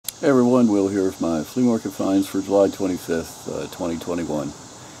Hey everyone, Will here with my flea market finds for July 25th, 2021.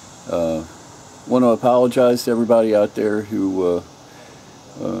 Want to apologize to everybody out there who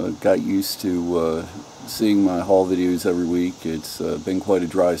got used to seeing my haul videos every week. It's been quite a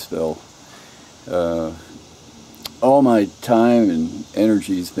dry spell. All my time and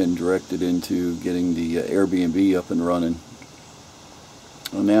energy has been directed into getting the Airbnb up and running.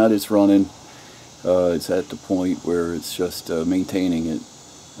 Well, now that it's running, it's at the point where it's just maintaining it.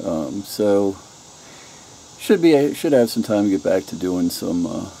 So should have some time to get back to doing some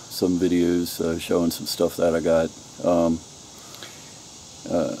videos showing some stuff that I got.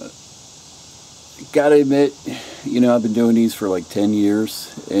 Gotta admit, I've been doing these for like 10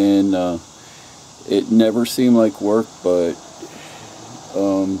 years, and it never seemed like work, but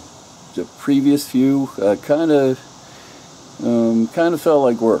the previous few kind of felt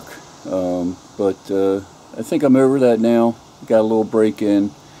like work. But I think I'm over that now. Got a little break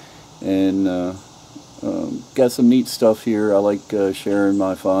in, and got some neat stuff here. I like sharing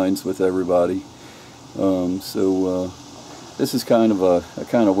my finds with everybody. So this is I kind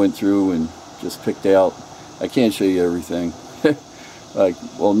of went through and just picked out. I can't show you everything.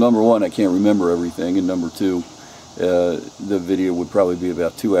 Well, number one, I can't remember everything, and number two, the video would probably be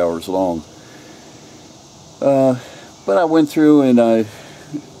about 2 hours long. But I went through and I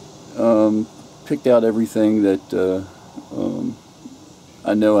picked out everything that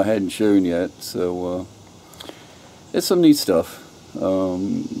I know I hadn't shown yet, so it's some neat stuff.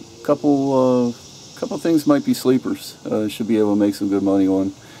 Couple things might be sleepers. Should be able to make some good money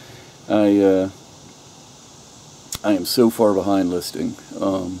on. I am so far behind listing.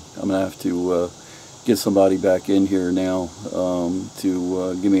 I'm gonna have to get somebody back in here now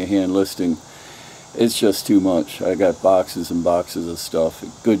to give me a hand listing. It's just too much. I got boxes and boxes of stuff,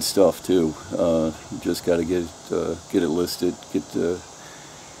 good stuff too. Just got to get it listed,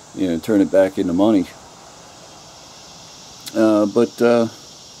 turn it back into money. But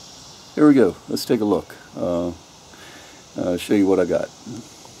here we go. Let's take a look. Show you what I got.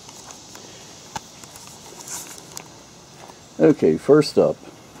 Okay, first up,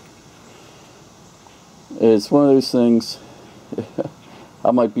 it's one of those things. I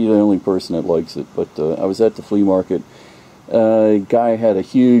might be the only person that likes it, but I was at the flea market. A guy had a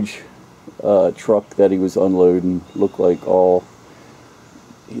huge truck that he was unloading. Looked like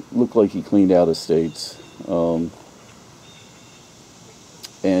he cleaned out estates.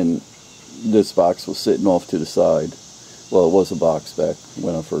 And this box was sitting off to the side. Well, it was a box back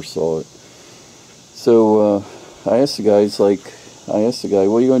when I first saw it. So I asked the guy,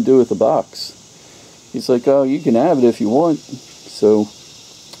 what are you going to do with the box? He's like, oh, you can have it if you want. So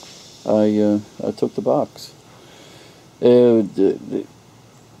I took the box. The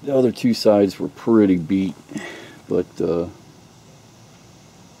other two sides were pretty beat, but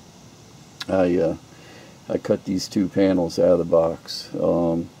I cut these two panels out of the box.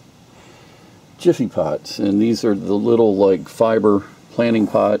 Jiffy pots, and these are the little like fiber planting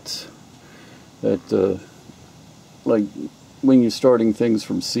pots that like when you're starting things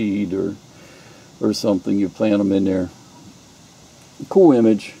from seed or something, you plant them in there. Cool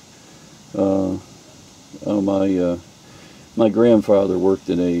image. My grandfather worked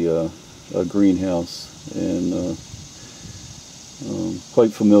in a greenhouse, and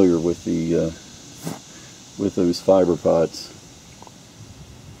quite familiar with those fiber pots.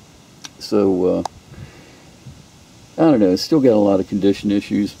 So I don't know. It's still got a lot of condition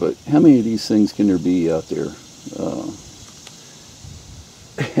issues, but how many of these things can there be out there?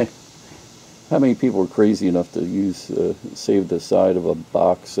 How many people are crazy enough to save the side of a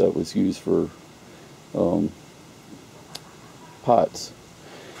box that was used for pots?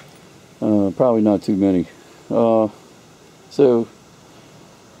 Probably not too many. So,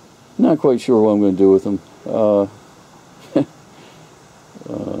 not quite sure what I'm going to do with them.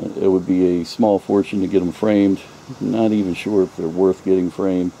 It would be a small fortune to get them framed. Not even sure if they're worth getting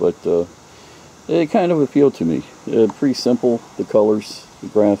framed, but they kind of appeal to me. Pretty simple, the colors, the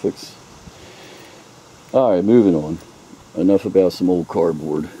graphics. Alright, moving on. Enough about some old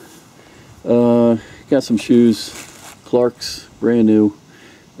cardboard. Got some shoes. Clark's, brand new.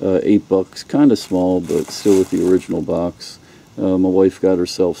 $8, kind of small, but still with the original box. My wife got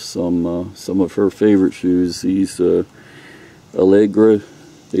herself some of her favorite shoes. These Allegra.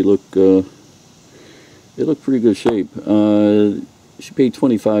 They look pretty good shape. She paid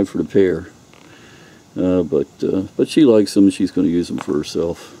 $25 for the pair, but she likes them. She's going to use them for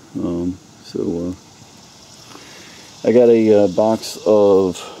herself. So I got a box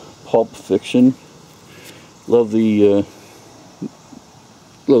of Pulp Fiction. Love the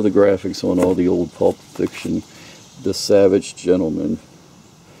graphics on all the old Pulp Fiction. The Savage Gentleman.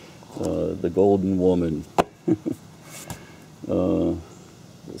 The Golden Woman, The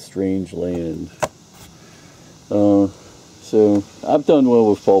Strange Land. So I've done well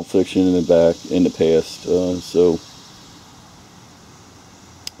with Pulp Fiction in the past.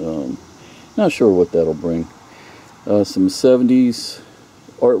 Not sure what that'll bring. Some 70s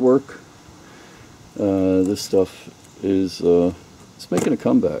artwork. This stuff is it's making a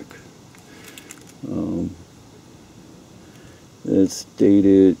comeback. It's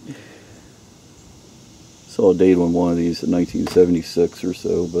dated. Saw a date on one of these in 1976 or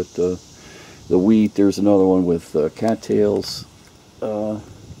so, but the wheat. There's another one with cattails. The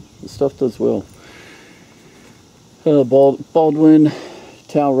stuff does well. Baldwin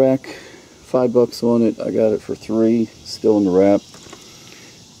towel rack, $5 on it. I got it for $3. Still in the wrap.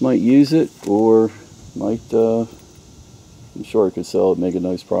 Might use it, or might. I'm sure I could sell it, make a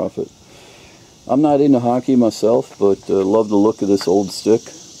nice profit. I'm not into hockey myself, but love the look of this old stick.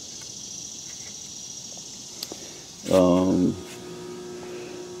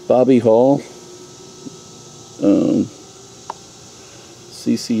 Bobby Hall,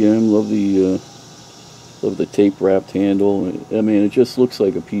 CCM. Love the tape wrapped handle. I mean, it just looks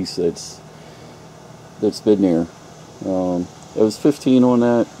like a piece that's been there. It was $15 on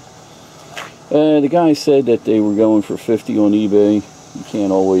that. The guy said that they were going for $50 on eBay. You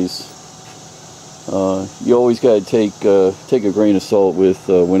can't always. You always got to take a grain of salt with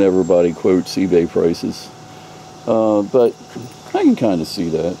when everybody quotes eBay prices. But I can kind of see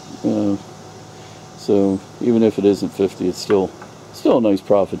that. So even if it isn't 50, it's still a nice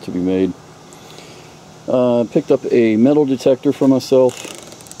profit to be made. Picked up a metal detector for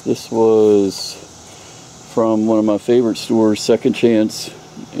myself. This was from one of my favorite stores, Second Chance,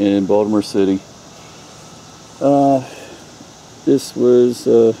 in Baltimore City. This was,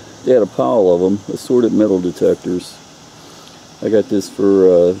 they had a pile of them, assorted metal detectors. I got this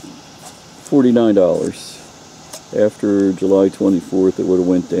for $49. After July 24th, it would have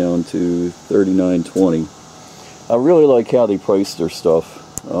went down to $39.20. I really like how they price their stuff.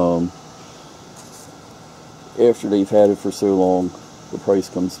 After they've had it for so long, the price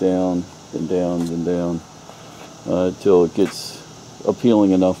comes down and down and down until it gets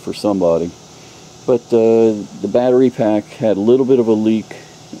appealing enough for somebody. But the battery pack had a little bit of a leak.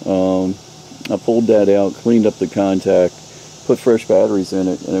 I pulled that out, cleaned up the contact, put fresh batteries in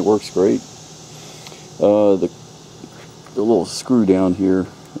it, and it works great. The little screw down here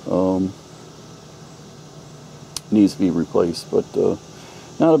needs to be replaced, but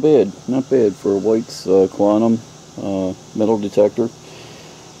not bad for a White's Quantum metal detector.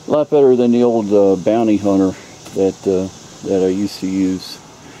 A lot better than the old Bounty Hunter that I used to use.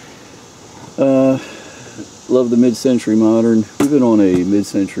 Love the mid-century modern. We've been on a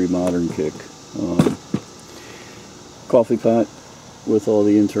mid-century modern kick. Coffee pot with all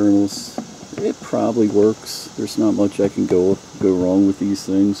the internals. It probably works. There's not much I can go wrong with these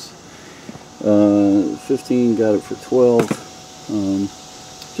things. 15, got it for 12.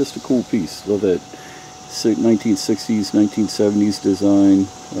 Just a cool piece. Love that 1960s, 1970s design.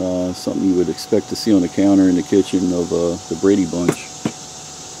 Something you would expect to see on the counter in the kitchen of the Brady Bunch.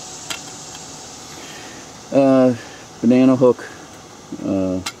 Banana hook.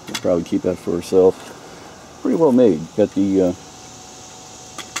 I'll probably keep that for herself. Pretty well made. Got the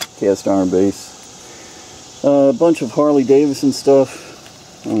cast iron base. A bunch of Harley Davidson stuff.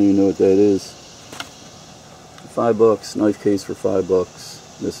 I don't even know what that is. $5. Knife case for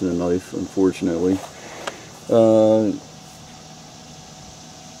 $5. Missing a knife, unfortunately.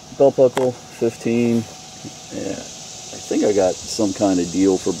 Belt buckle, 15. Yeah, I think I got some kind of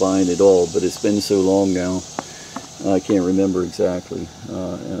deal for buying it all, but it's been so long now, I can't remember exactly.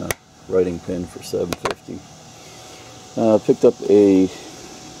 And a writing pen for $7.50. Picked up a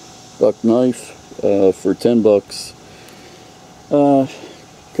buck knife for $10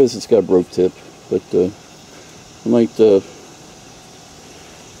 because it's got a broke tip, but I might, if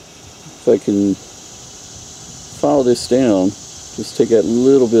I can file this down, just take that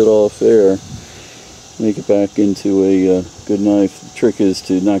little bit off there, make it back into a good knife. The trick is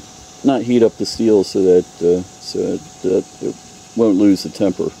to not heat up the steel so that it won't lose the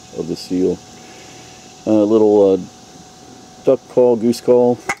temper of the steel. A little duck call, goose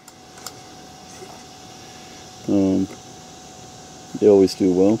call. They always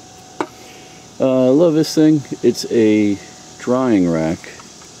do well. I love this thing. It's a drying rack.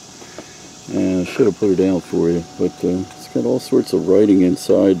 I should have put it out for you, but it's got all sorts of writing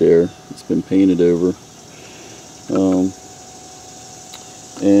inside there. It's been painted over.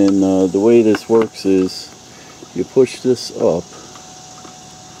 The way this works is you push this up.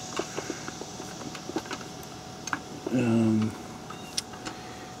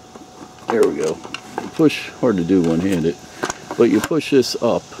 There we go. You push, hard to do one-handed, but you push this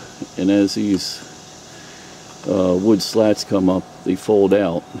up, and as these wood slats come up, they fold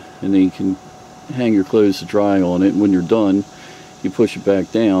out, and then you can hang your clothes to dry on it, and when you're done, you push it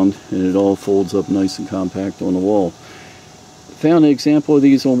back down, and it all folds up nice and compact on the wall. Found an example of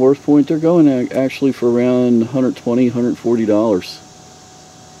these on Worth Point. They're going actually for around $120,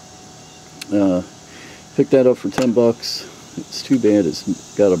 $140. Picked that up for 10 bucks. It's too bad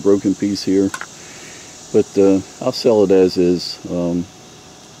it's got a broken piece here, but I'll sell it as is. You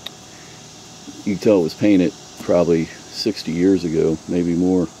can tell it was painted probably 60 years ago, maybe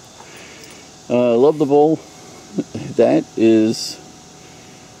more. Love the bowl. That is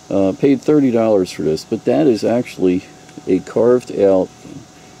paid $30 for this, but that is actually a carved out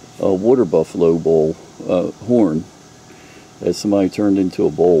water buffalo bowl horn that somebody turned into a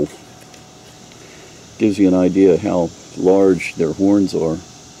bowl. Gives you an idea how large their horns are.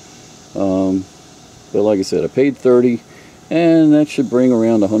 But like I said, I paid $30, and that should bring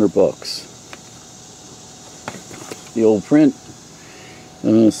around 100 bucks. The old print,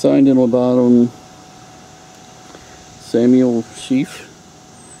 signed in on the bottom, Samuel Sheaf.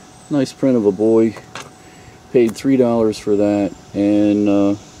 Nice print of a boy. Paid $3 for that, and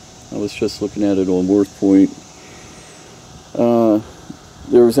I was just looking at it on Worth Point.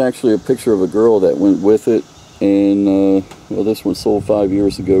 There was actually a picture of a girl that went with it, and well, this one sold 5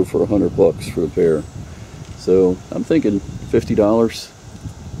 years ago for 100 bucks for a pair. So I'm thinking $50.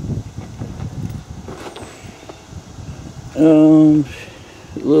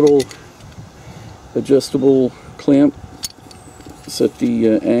 Little adjustable clamp. Set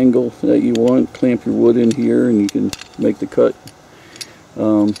the angle that you want, clamp your wood in here, and you can make the cut.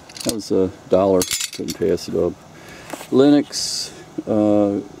 That was $1, couldn't pass it up. Linux,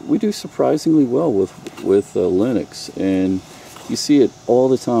 we do surprisingly well with Linux, and you see it all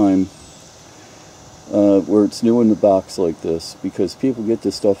the time where it's new in the box like this, because people get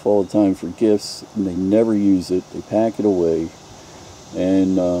this stuff all the time for gifts, and they never use it. They pack it away,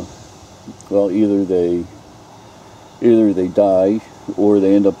 and well, either they die, or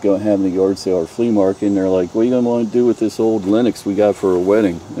they end up having a yard sale or flea market, and they're like, what are you going to want to do with this old Linux we got for a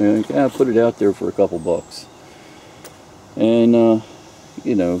wedding? And like, yeah, put it out there for a couple bucks. And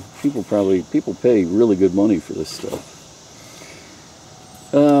you know, people pay really good money for this stuff.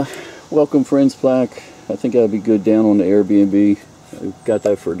 Welcome Friends plaque. I think that'd be good down on the Airbnb. I got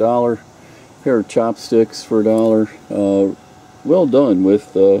that for $1. Pair of chopsticks for $1. Well done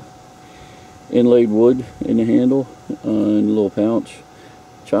with inlaid wood in the handle and a little pouch.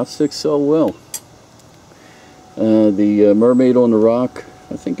 Chopsticks sell well. The mermaid on the rock,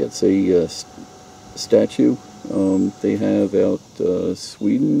 I think that's a statue they have out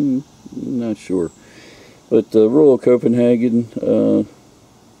Sweden, not sure. But the Royal Copenhagen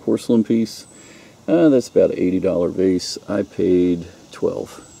porcelain piece, that's about an $80 vase. I paid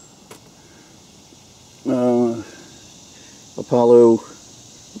 $12. Apollo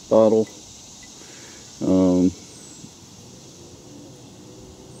bottle.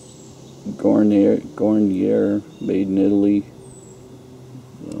 Garnier, made in Italy.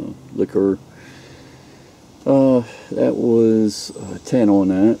 Liquor. That was 10 on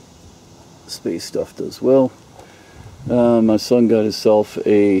that. Space stuff does well. My son got himself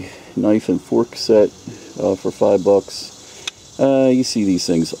a knife and fork set for $5. You see these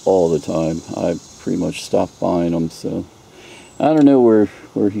things all the time. I pretty much stopped buying them, so I don't know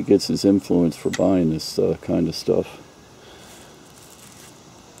where he gets his influence for buying this kind of stuff.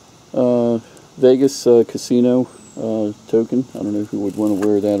 Vegas casino token. I don't know who would want to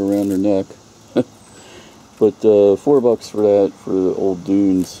wear that around their neck. But $4 for that, for the old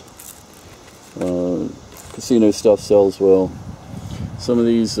dunes. Casino stuff sells well. Some of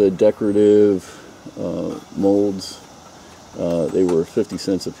these decorative molds, they were 50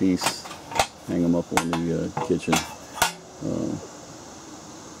 cents a piece. Hang them up on the kitchen.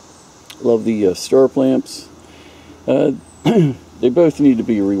 Love the stirrup lamps. They both need to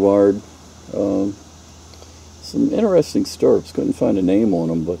be rewired. Some interesting stirrups. Couldn't find a name on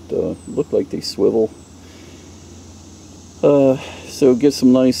them, but looked like they swivel. So get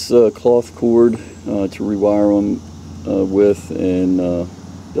some nice cloth cord to rewire them with, and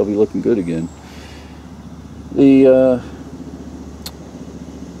they'll be looking good again. The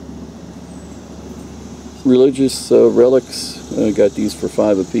religious relics, got these for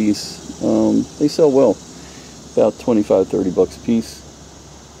 $5 a piece. They sell well, about 25-30 bucks a piece.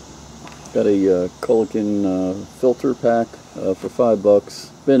 Got a Culligan filter pack for $5.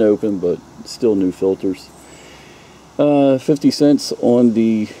 Been open, but still new filters. 50 cents on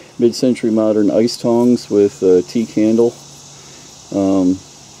the mid-century modern ice tongs with a teak handle.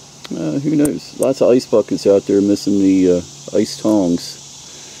 Who knows? Lots of ice buckets out there missing the ice tongs.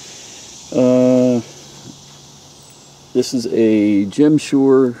 This is a Jim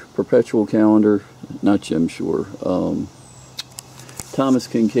Shore perpetual calendar. Not Jim Shore. Thomas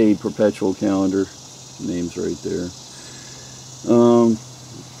Kincaid perpetual calendar. Name's right there.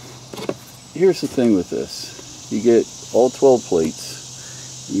 Here's the thing with this. You get all 12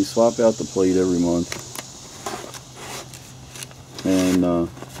 plates. You swap out the plate every month. And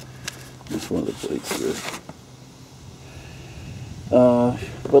here's one of the plates here.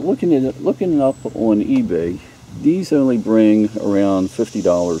 But looking it up on eBay, these only bring around $50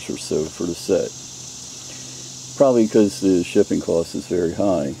 or so for the set. Probably because the shipping cost is very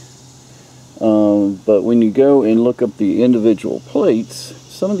high. But when you go and look up the individual plates,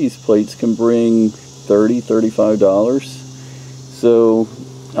 some of these plates can bring $30, $35. So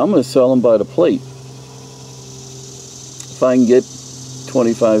I'm going to sell them by the plate. If I can get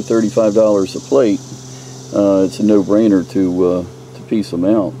 $25, $35 a plate, it's a no-brainer to piece them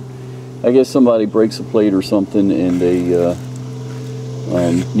out. I guess somebody breaks a plate or something and they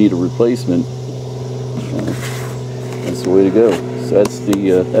need a replacement. That's the way to go. So that's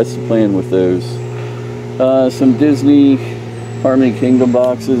the plan with those. Some Disney Harmony Kingdom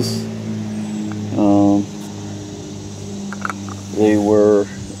boxes. They were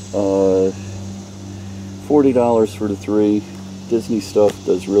 $40 for the 3. Disney stuff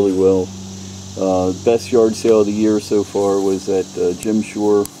does really well. Best yard sale of the year so far was at Jim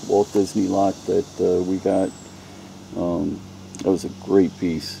Shore Walt Disney lot that we got. That was a great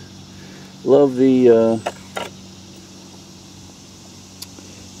piece. Love the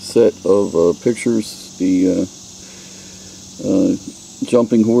set of pictures, the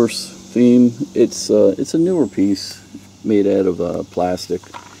jumping horse theme. It's a newer piece made out of plastic,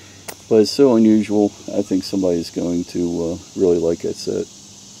 but it's so unusual. I think somebody's going to really like that set.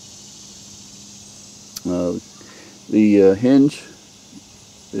 The hinge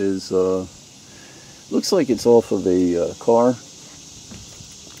is looks like it's off of a car.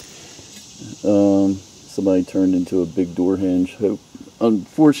 Somebody turned into a big door hinge.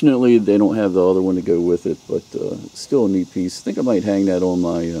 Unfortunately, they don't have the other one to go with it, but still a neat piece. I think I might hang that on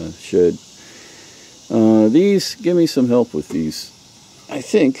my shed. These, give me some help with these. I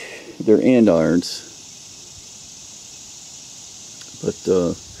think they're andirons, but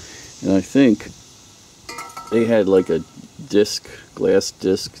and I think they had like a disc, glass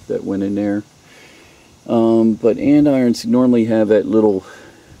disc that went in there. But andirons normally have that little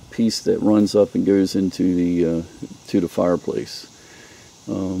piece that runs up and goes into the fireplace.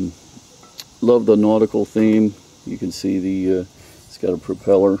 Love the nautical theme. You can see it's got a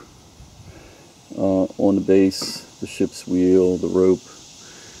propeller on the base, the ship's wheel, the rope,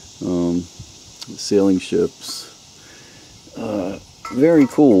 the sailing ships. Very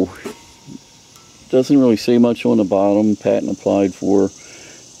cool. Doesn't really say much on the bottom. Patent applied for.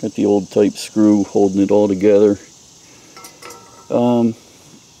 Got the old type screw holding it all together.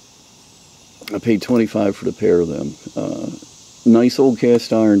 I paid $25 for the pair of them. Nice old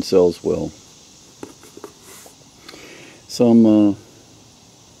cast iron, sells well. Some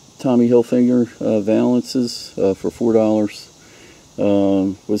Tommy Hilfiger valances for $4.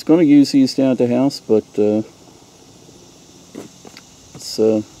 Was going to use these down at the house, but it's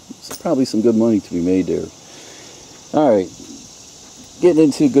probably some good money to be made there. Alright, getting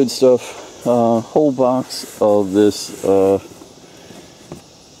into good stuff. Whole box of this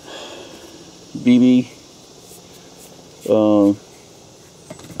BB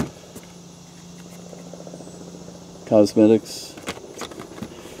cosmetics.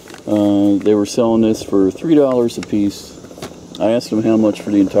 They were selling this for $3 a piece. I asked them how much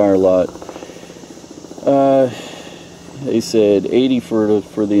for the entire lot. They said $80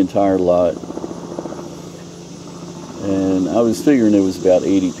 for the entire lot, and I was figuring it was about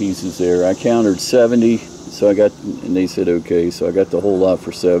 80 pieces there. I counted 70, so I got, and they said okay, so I got the whole lot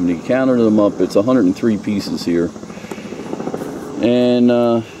for 70. Counted them up, it's 103 pieces here, and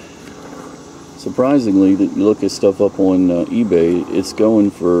surprisingly, that you look at stuff up on eBay, it's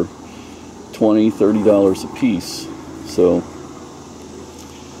going for $20, $30 a piece. So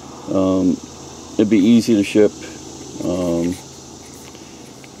it'd be easy to ship,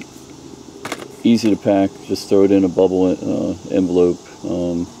 easy to pack. Just throw it in a bubble envelope,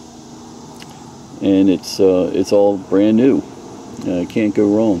 and it's all brand new. Can't go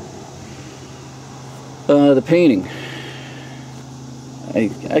wrong. The painting, I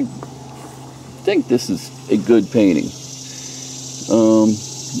think this is a good painting.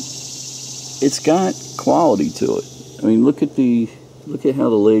 It's got quality to it. I mean, look at how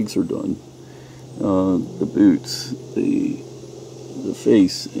the legs are done. The boots, the the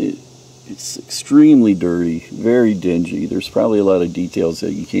face, it's extremely dirty, very dingy. There's probably a lot of details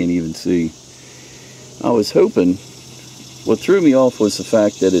that you can't even see. I was hoping, what threw me off was the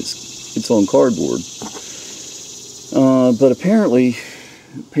fact that it's on cardboard. But apparently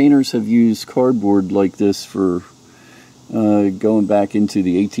painters have used cardboard like this for going back into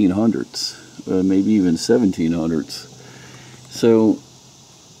the 1800s, maybe even 1700s. So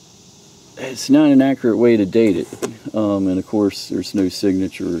it's not an accurate way to date it. And of course there's no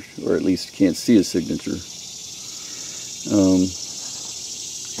signature, or at least you can't see a signature.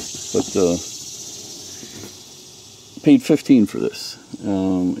 Paid $15 for this,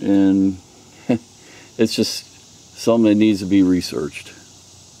 and it's just something that needs to be researched.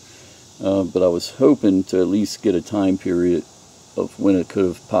 But I was hoping to at least get a time period of when it could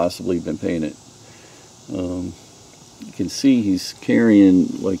have possibly been painted. You can see he's carrying,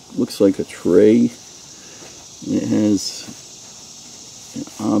 looks like a tray. It has an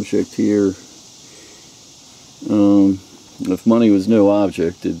object here. If money was no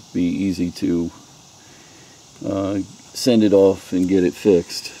object, it'd be easy to send it off and get it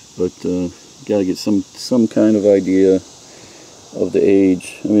fixed. But gotta get some kind of idea of the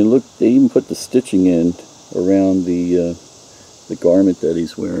age. I mean, look, they even put the stitching in around the garment that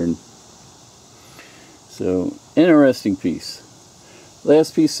he's wearing. So, interesting piece.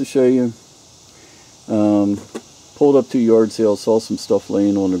 Last piece to show you. Pulled up to a yard sale, saw some stuff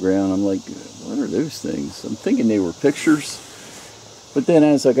laying on the ground. I'm like, what are those things? I'm thinking they were pictures. But then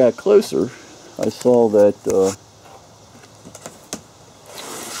as I got closer, I saw that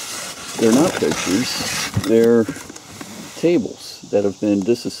they're not pictures. They're tables that have been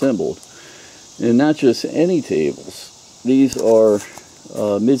disassembled. And not just any tables. These are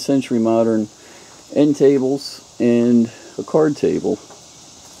mid-century modern end tables and a card table.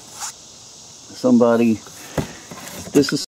 Somebody, this is